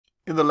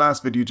In the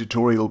last video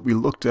tutorial, we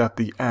looked at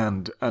the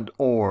and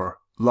or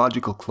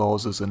logical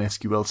clauses in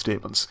SQL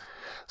statements.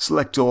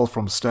 Select all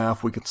from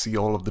staff, we can see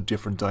all of the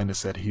different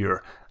dataset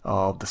here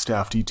of the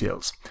staff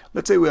details.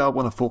 Let's say we all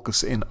want to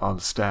focus in on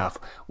staff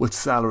with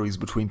salaries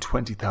between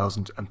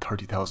 $20,000 and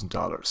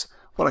 $30,000.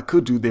 What I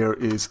could do there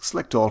is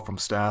select all from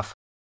staff,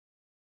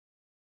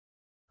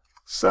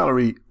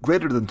 salary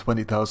greater than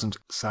 20,000,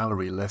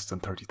 salary less than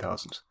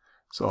 30,000.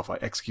 So if I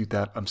execute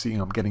that, I'm seeing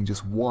I'm getting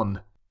just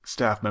one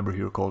staff member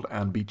here called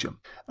Ann Beecham.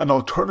 An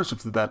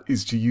alternative to that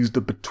is to use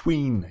the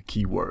between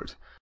keyword,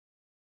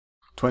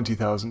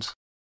 20,000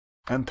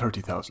 and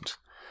 30,000.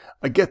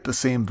 I get the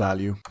same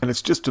value, and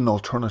it's just an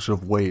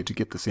alternative way to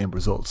get the same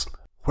results.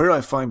 Where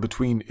I find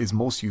between is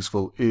most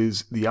useful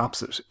is the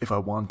opposite if I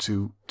want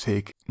to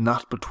take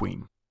not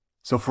between.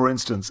 So for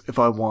instance, if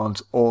I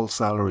want all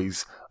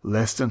salaries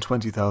less than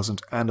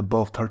 20,000 and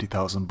above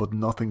 30,000, but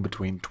nothing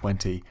between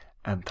 20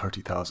 and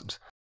 30,000.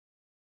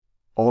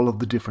 All of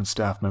the different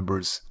staff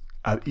members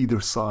at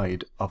either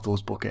side of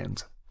those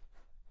bookends.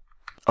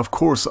 Of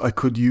course, I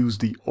could use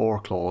the or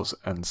clause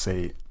and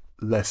say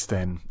less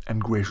than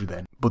and greater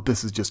than, but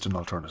this is just an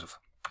alternative.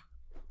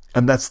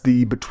 And that's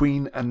the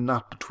between and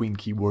not between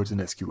keywords in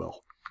SQL.